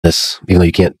this, even though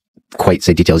you can't quite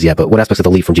say details yet, but what aspects of the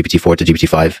leap from GPT-4 to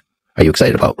GPT-5 are you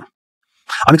excited about?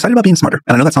 I'm excited about being smarter.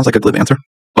 And I know that sounds like a glib answer,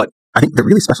 but I think the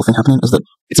really special thing happening is that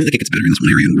it seems like it gets better in this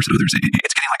one area and worse in others.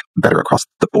 It's getting like better across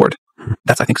the board.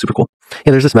 That's, I think, super cool.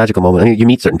 Yeah, there's this magical moment. I mean, you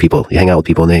meet certain people, you hang out with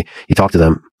people, and you talk to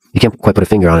them. You can't quite put a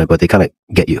finger on it, but they kind of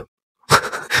get you.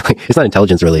 It's not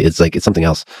intelligence, really. It's something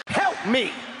else. Help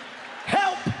me!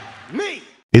 Help me!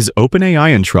 Is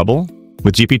OpenAI in trouble?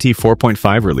 With GPT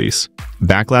 4.5 release,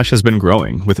 Backlash has been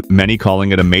growing, with many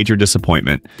calling it a major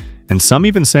disappointment, and some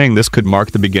even saying this could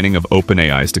mark the beginning of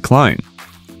OpenAI's decline.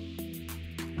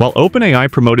 While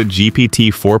OpenAI promoted GPT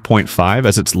 4.5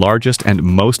 as its largest and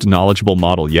most knowledgeable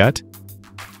model yet,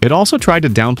 it also tried to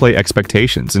downplay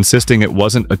expectations, insisting it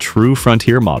wasn't a true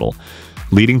frontier model,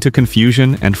 leading to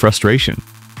confusion and frustration.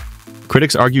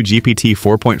 Critics argue GPT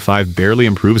 4.5 barely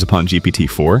improves upon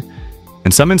GPT-4,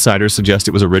 and some insiders suggest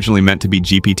it was originally meant to be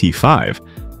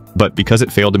GPT-5, but because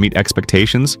it failed to meet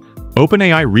expectations,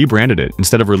 OpenAI rebranded it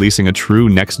instead of releasing a true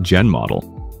next-gen model.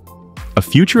 A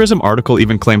Futurism article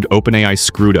even claimed OpenAI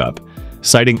screwed up,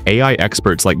 citing AI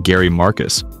experts like Gary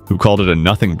Marcus, who called it a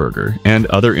nothing burger, and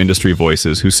other industry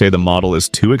voices who say the model is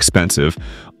too expensive,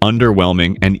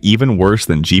 underwhelming, and even worse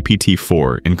than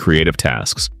GPT-4 in creative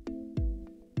tasks.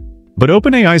 But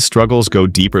OpenAI's struggles go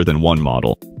deeper than one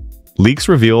model. Leaks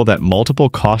reveal that multiple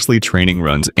costly training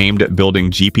runs aimed at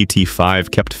building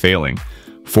GPT-5 kept failing,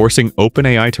 forcing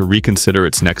OpenAI to reconsider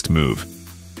its next move.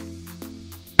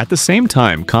 At the same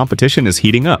time, competition is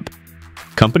heating up.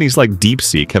 Companies like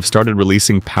DeepSeek have started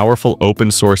releasing powerful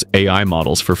open-source AI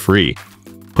models for free,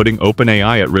 putting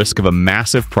OpenAI at risk of a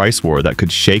massive price war that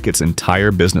could shake its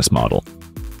entire business model.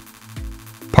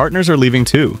 Partners are leaving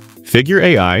too. Figure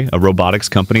AI, a robotics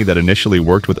company that initially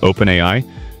worked with OpenAI,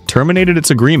 terminated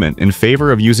its agreement in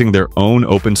favor of using their own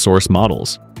open-source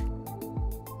models.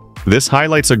 This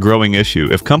highlights a growing issue.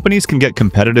 If companies can get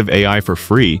competitive AI for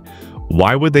free,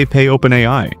 why would they pay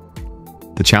OpenAI?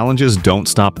 The challenges don't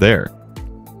stop there.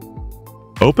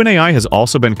 OpenAI has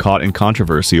also been caught in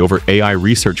controversy over AI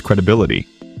research credibility.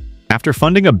 After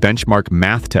funding a benchmark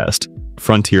math test,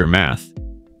 Frontier Math,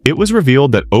 it was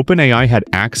revealed that OpenAI had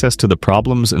access to the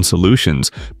problems and solutions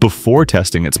before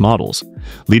testing its models,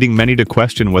 leading many to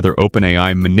question whether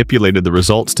OpenAI manipulated the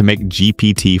results to make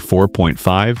GPT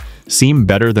 4.5 seem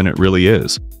better than it really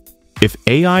is. If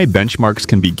AI benchmarks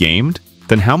can be gamed,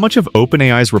 then how much of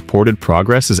OpenAI's reported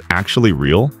progress is actually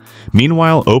real?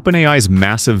 Meanwhile, OpenAI's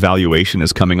massive valuation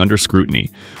is coming under scrutiny,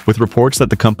 with reports that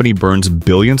the company burns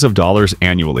billions of dollars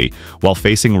annually while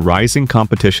facing rising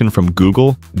competition from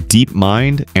Google,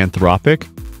 DeepMind, Anthropic,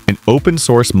 and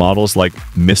open-source models like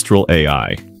Mistral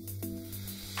AI.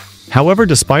 However,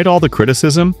 despite all the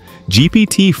criticism,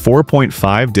 GPT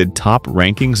 4.5 did top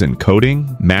rankings in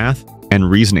coding, math, and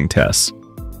reasoning tests,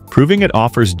 proving it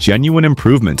offers genuine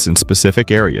improvements in specific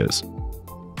areas.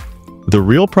 The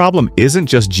real problem isn't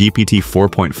just GPT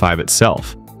 4.5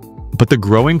 itself, but the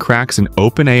growing cracks in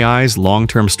OpenAI's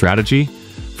long-term strategy,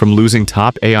 from losing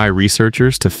top AI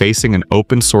researchers to facing an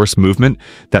open-source movement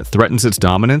that threatens its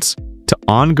dominance, to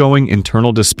ongoing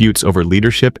internal disputes over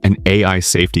leadership and AI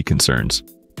safety concerns.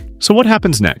 So what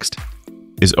happens next?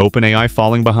 Is OpenAI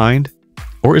falling behind?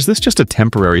 Or is this just a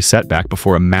temporary setback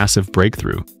before a massive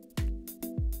breakthrough?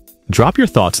 Drop your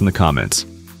thoughts in the comments.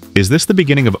 Is this the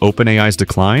beginning of OpenAI's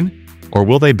decline, or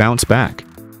will they bounce back?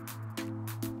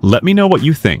 Let me know what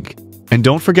you think, and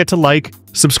don't forget to like,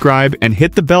 subscribe, and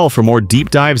hit the bell for more deep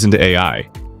dives into AI.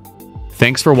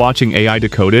 Thanks for watching AI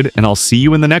Decoded, and I'll see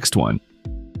you in the next one.